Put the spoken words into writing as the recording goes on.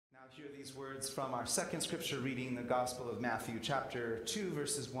these words from our second scripture reading, the Gospel of Matthew, chapter 2,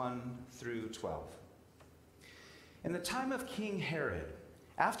 verses 1 through 12. In the time of King Herod,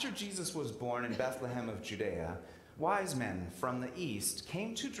 after Jesus was born in Bethlehem of Judea, wise men from the east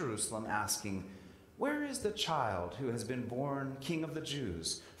came to Jerusalem asking, "Where is the child who has been born King of the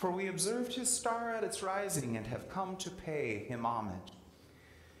Jews? For we observed his star at its rising and have come to pay him homage."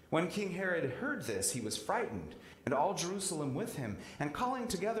 When King Herod heard this, he was frightened, and all Jerusalem with him, and calling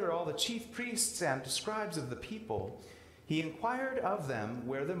together all the chief priests and scribes of the people, he inquired of them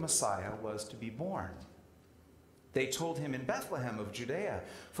where the Messiah was to be born. They told him, "In Bethlehem of Judea,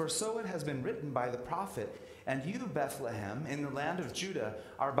 for so it has been written by the prophet, 'And you, Bethlehem, in the land of Judah,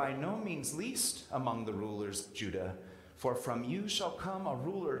 are by no means least among the rulers of Judah, for from you shall come a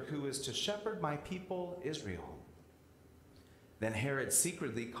ruler who is to shepherd my people Israel.'" Then Herod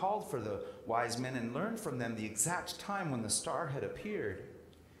secretly called for the wise men and learned from them the exact time when the star had appeared.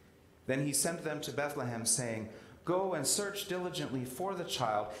 Then he sent them to Bethlehem, saying, "Go and search diligently for the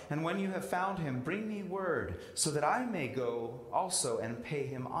child, and when you have found him, bring me word, so that I may go also and pay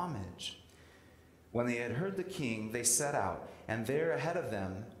him homage." When they had heard the king, they set out, and there ahead of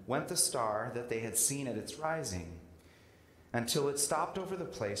them went the star that they had seen at its rising, until it stopped over the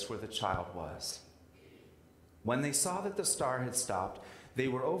place where the child was. When they saw that the star had stopped, they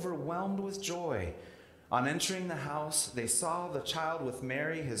were overwhelmed with joy. On entering the house, they saw the child with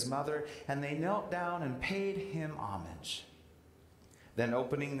Mary, his mother, and they knelt down and paid him homage. Then,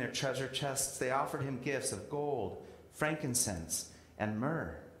 opening their treasure chests, they offered him gifts of gold, frankincense, and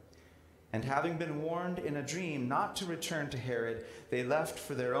myrrh. And having been warned in a dream not to return to Herod, they left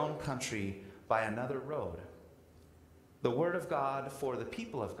for their own country by another road. The word of God for the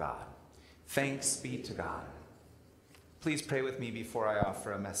people of God. Thanks be to God. Please pray with me before I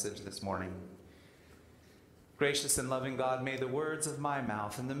offer a message this morning. Gracious and loving God, may the words of my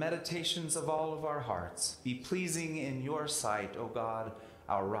mouth and the meditations of all of our hearts be pleasing in your sight, O God,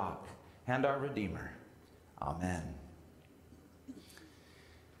 our rock and our Redeemer. Amen.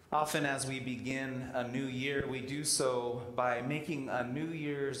 Often as we begin a new year, we do so by making a New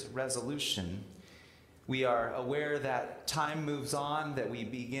Year's resolution. We are aware that time moves on, that we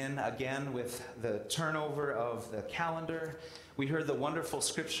begin again with the turnover of the calendar. We heard the wonderful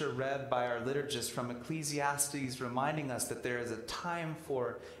scripture read by our liturgist from Ecclesiastes reminding us that there is a time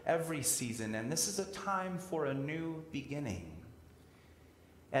for every season, and this is a time for a new beginning.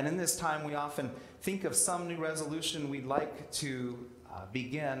 And in this time, we often think of some new resolution we'd like to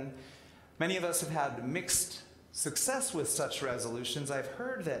begin. Many of us have had mixed success with such resolutions. I've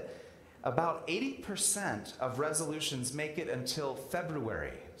heard that about 80% of resolutions make it until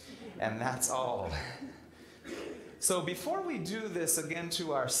February, and that's all. So before we do this again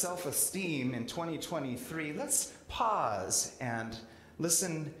to our self-esteem in 2023, let's pause and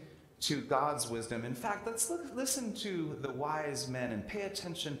listen to God's wisdom. In fact, let's listen to the wise men and pay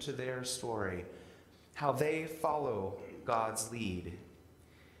attention to their story, how they follow God's lead.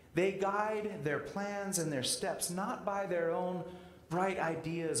 They guide their plans and their steps not by their own bright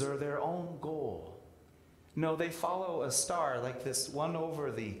ideas or their own goal. No, they follow a star like this one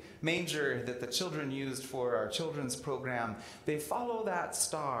over the manger that the children used for our children's program. They follow that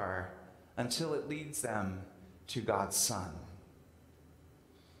star until it leads them to God's Son.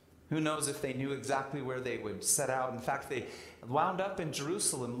 Who knows if they knew exactly where they would set out. In fact, they wound up in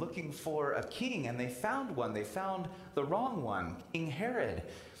Jerusalem looking for a king, and they found one. They found the wrong one, King Herod.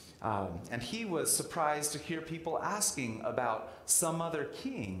 And he was surprised to hear people asking about some other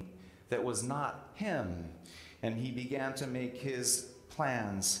king that was not him. And he began to make his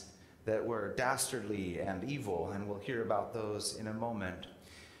plans that were dastardly and evil, and we'll hear about those in a moment.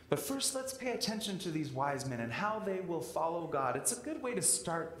 But first, let's pay attention to these wise men and how they will follow God. It's a good way to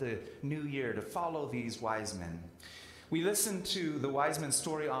start the new year, to follow these wise men. We listened to the wise men's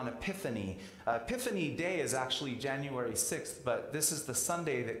story on Epiphany. Epiphany Day is actually January 6th, but this is the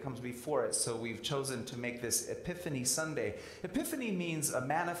Sunday that comes before it, so we've chosen to make this Epiphany Sunday. Epiphany means a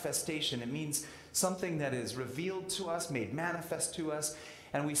manifestation. It means something that is revealed to us, made manifest to us.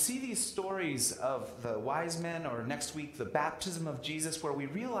 And we see these stories of the wise men, or next week, the baptism of Jesus, where we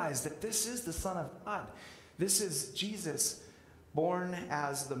realize that this is the Son of God. This is Jesus born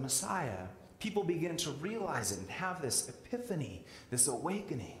as the Messiah. People begin to realize it and have this epiphany, this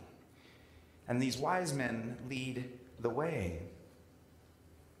awakening. And these wise men lead the way.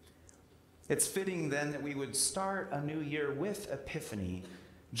 It's fitting then that we would start a new year with Epiphany,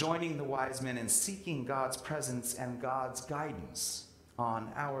 joining the wise men in seeking God's presence and God's guidance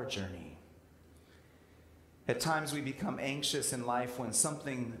on our journey. At times we become anxious in life when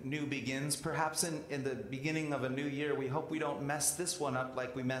something new begins. Perhaps in the beginning of a new year, we hope we don't mess this one up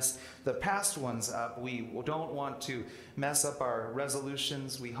like we messed the past ones up. We don't want to mess up our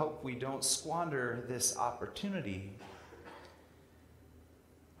resolutions. We hope we don't squander this opportunity.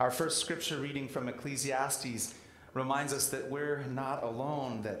 Our first scripture reading from Ecclesiastes reminds us that we're not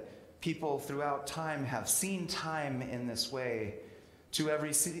alone, that people throughout time have seen time in this way. To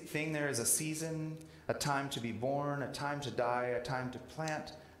everything there is a season, a time to be born, a time to die, a time to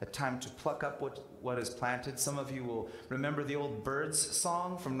plant, a time to pluck up what is planted. Some of you will remember the old Birds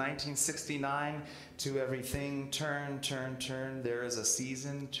song from 1969. To everything, turn, turn, turn. There is a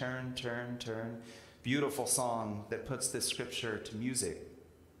season, turn, turn, turn. Beautiful song that puts this scripture to music.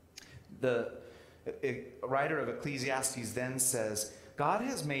 The writer of Ecclesiastes then says, God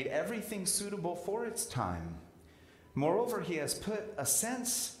has made everything suitable for its time. Moreover, he has put a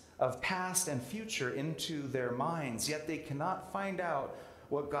sense of past and future into their minds, yet they cannot find out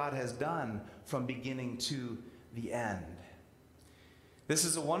what God has done from beginning to the end. This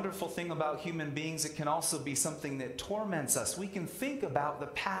is a wonderful thing about human beings. It can also be something that torments us. We can think about the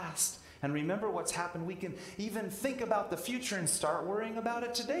past and remember what's happened. We can even think about the future and start worrying about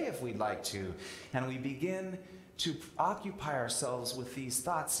it today if we'd like to. And we begin to occupy ourselves with these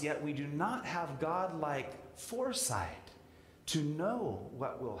thoughts, yet we do not have God-like foresight to know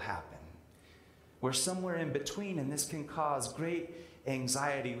what will happen. We're somewhere in between, and this can cause great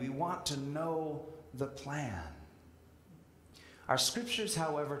anxiety. We want to know the plan. Our scriptures,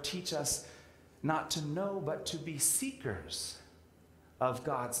 however, teach us not to know, but to be seekers of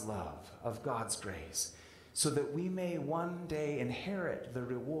God's love, of God's grace, so that we may one day inherit the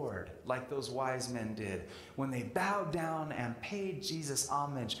reward like those wise men did when they bowed down and paid Jesus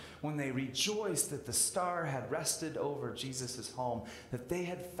homage, when they rejoiced that the star had rested over Jesus' home, that they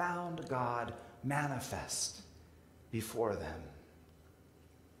had found God manifest before them.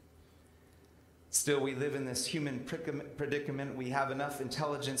 Still, we live in this human predicament. We have enough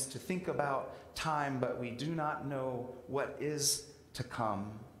intelligence to think about time, but we do not know what is to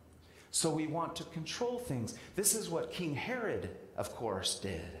come. So we want to control things. This is what King Herod, of course,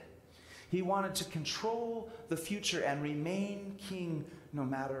 did. He wanted to control the future and remain king no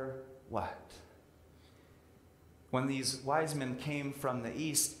matter what. When these wise men came from the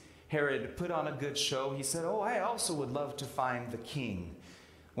east, Herod put on a good show. He said, I also would love to find the king,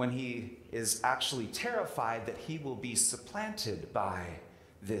 when he is actually terrified that he will be supplanted by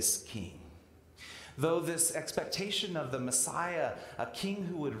this king. Though this expectation of the Messiah, a king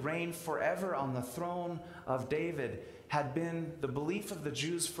who would reign forever on the throne of David, had been the belief of the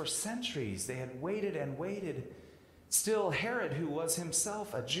Jews for centuries. They had waited and waited. Still, Herod, who was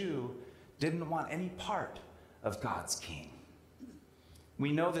himself a Jew, didn't want any part of God's king.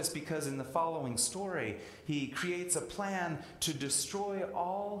 We know this because in the following story, he creates a plan to destroy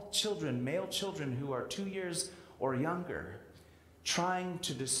all children, male children who are 2 years or younger, trying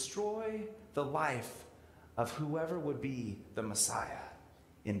to destroy the life of whoever would be the Messiah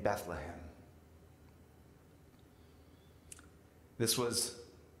in Bethlehem. This was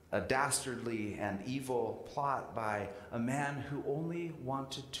a dastardly and evil plot by a man who only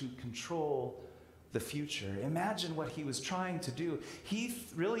wanted to control the future. Imagine what he was trying to do. He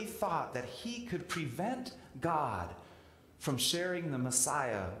really thought that he could prevent God from sharing the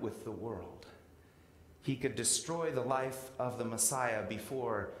Messiah with the world. He could destroy the life of the Messiah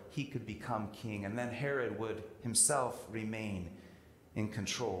before he could become king, and then Herod would himself remain in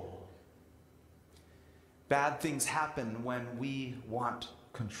control. Bad things happen when we want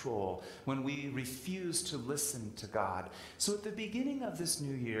control, when we refuse to listen to God. So at the beginning of this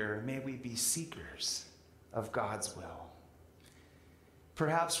new year, may we be seekers of God's will.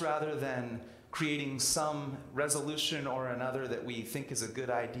 Perhaps rather than creating some resolution or another that we think is a good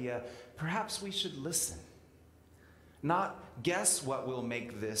idea, perhaps we should listen. Not guess what will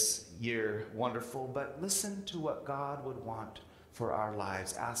make this year wonderful, but listen to what God would want for our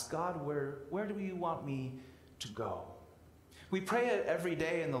lives. Ask God, where do you want me to go? We pray it every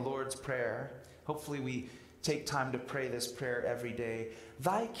day in the Lord's Prayer. Hopefully we take time to pray this prayer every day.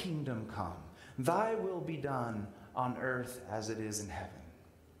 Thy kingdom come, thy will be done on earth as it is in heaven.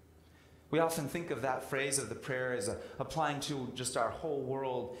 We often think of that phrase of the prayer as applying to just our whole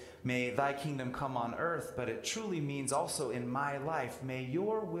world. May thy kingdom come on earth, but it truly means also in my life. May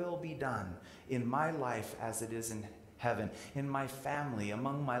your will be done in my life as it is in heaven, in my family,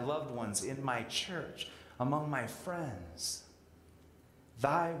 among my loved ones, in my church, among my friends.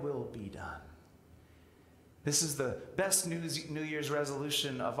 Thy will be done. This is the best New Year's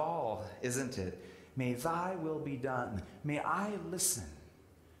resolution of all, isn't it? May thy will be done. May I listen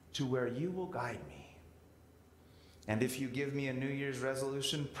to where you will guide me. And if you give me a New Year's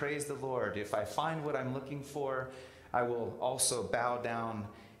resolution, praise the Lord. If I find what I'm looking for, I will also bow down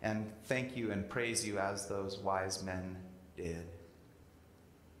and thank you and praise you as those wise men did.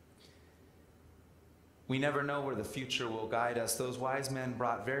 We never know where the future will guide us. Those wise men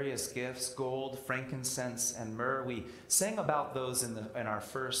brought various gifts, gold, frankincense, and myrrh. We sang about those in our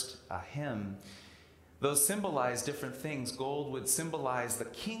first hymn. Those symbolize different things. Gold would symbolize the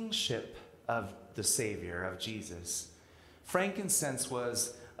kingship of the Savior, of Jesus. Frankincense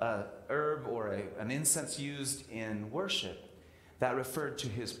was a herb or an incense used in worship that referred to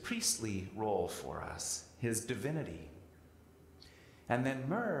his priestly role for us, his divinity. And then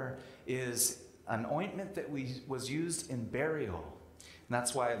myrrh is an ointment that was used in burial. And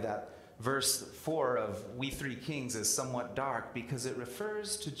that's why that verse 4 of We Three Kings is somewhat dark, because it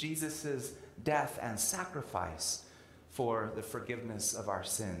refers to Jesus' death and sacrifice for the forgiveness of our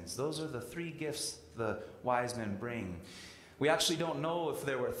sins. Those are the three gifts the wise men bring. We actually don't know if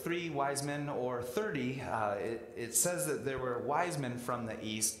there were 3 wise men or 30. It says that there were wise men from the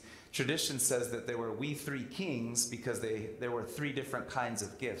east. Tradition says that there were We Three Kings because there were 3 different kinds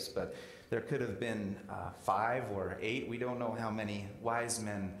of gifts, but there could have been 5 or 8. We don't know how many wise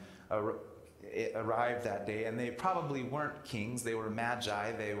men arrived that day, and they probably weren't kings. They were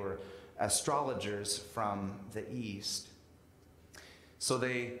magi. They were astrologers from the east. So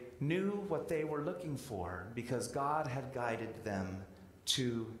they knew what they were looking for because God had guided them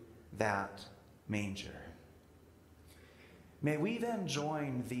to that manger. May we then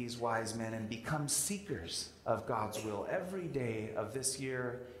join these wise men and become seekers of God's will every day of this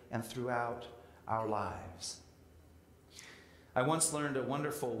year and throughout our lives. I once learned a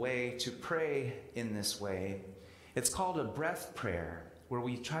wonderful way to pray in this way. It's called a breath prayer, where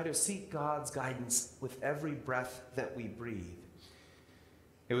we try to seek God's guidance with every breath that we breathe.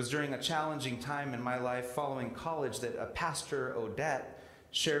 It was during a challenging time in my life following college that Pastor Odette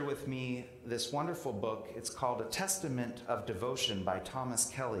shared with me this wonderful book. It's called A Testament of Devotion by Thomas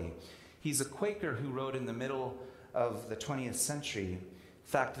Kelly. He's a Quaker who wrote in the middle of the 20th century. In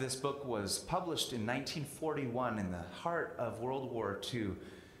fact, this book was published in 1941 in the heart of World War II.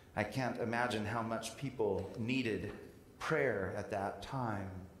 I can't imagine how much people needed prayer at that time.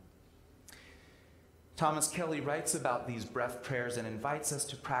 Thomas Kelly writes about these breath prayers and invites us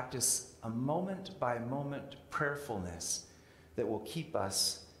to practice a moment-by-moment prayerfulness that will keep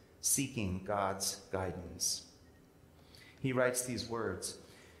us seeking God's guidance. He writes these words: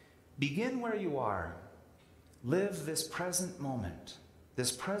 "Begin where you are. Live this present moment,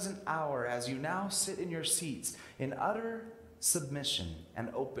 this present hour as you now sit in your seats in utter submission and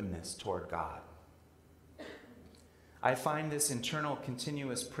openness toward God." I find this internal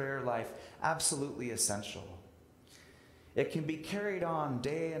continuous prayer life absolutely essential. It can be carried on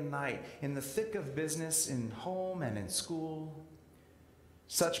day and night in the thick of business, in home and in school.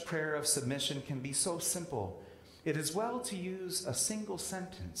 Such prayer of submission can be so simple. It is well to use a single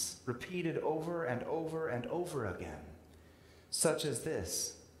sentence repeated over and over and over again, such as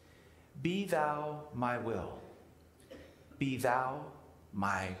this: "Be thou my will. Be thou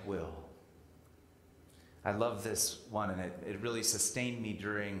my will." I love this one, and it really sustained me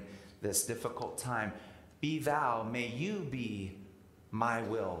during this difficult time. Be thou, may you be my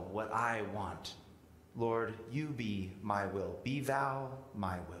will, what I want. Lord, you be my will. Be thou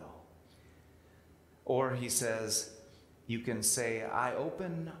my will. Or he says, you can say, I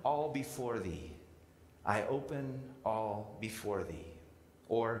open all before thee. I open all before thee.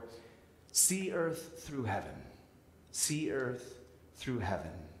 Or, see earth through heaven. See earth through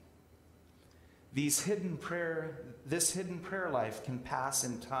heaven. This hidden prayer life can pass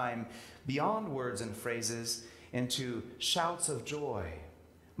in time beyond words and phrases into shouts of joy.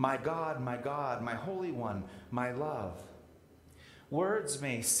 My God, my Holy One, my love. Words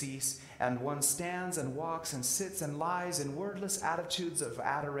may cease, and one stands and walks and sits and lies in wordless attitudes of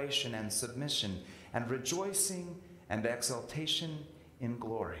adoration and submission and rejoicing and exaltation in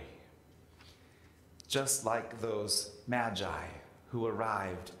glory. Just like those magi who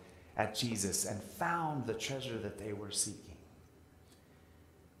arrived at Jesus and found the treasure that they were seeking.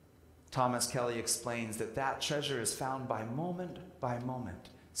 Thomas Kelly explains that treasure is found by moment,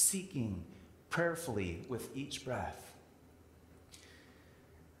 seeking prayerfully with each breath.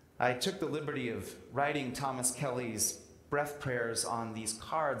 I took the liberty of writing Thomas Kelly's breath prayers on these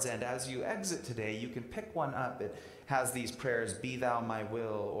cards, and as you exit today, you can pick one up. It has these prayers: be thou my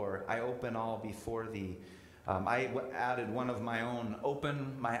will, or I open all before thee. I added one of my own: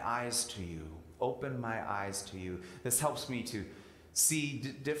 open my eyes to you. Open my eyes to you. This helps me to see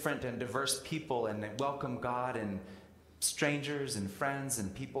different and diverse people and welcome God and strangers and friends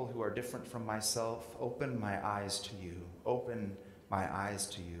and people who are different from myself, open my eyes to you. Open my eyes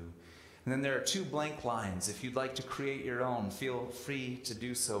to you. And then there are 2 blank lines. If you'd like to create your own, feel free to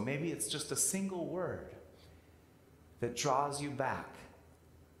do so. Maybe it's just a single word that draws you back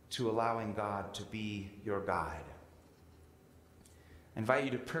to allowing God to be your guide. I invite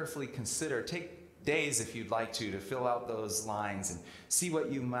you to prayerfully consider, take days if you'd like to fill out those lines and see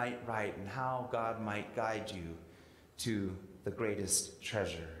what you might write and how God might guide you to the greatest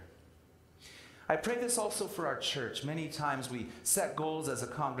treasure. I pray this also for our church. Many times we set goals as a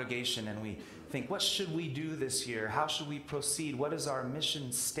congregation and we think, what should we do this year? How should we proceed? What is our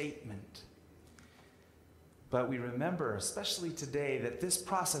mission statement? But we remember, especially today, that this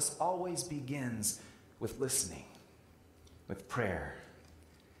process always begins with listening, with prayer.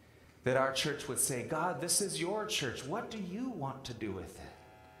 That our church would say, God, this is your church. What do you want to do with it?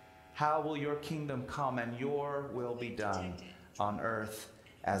 How will your kingdom come and your will be done on earth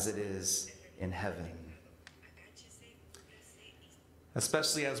as it is in heaven?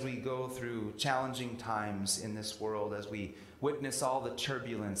 Especially as we go through challenging times in this world, as we witness all the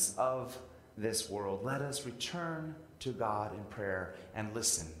turbulence of this world, let us return to God in prayer and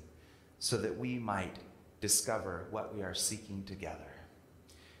listen so that we might discover what we are seeking together.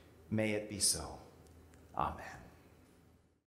 May it be so. Amen.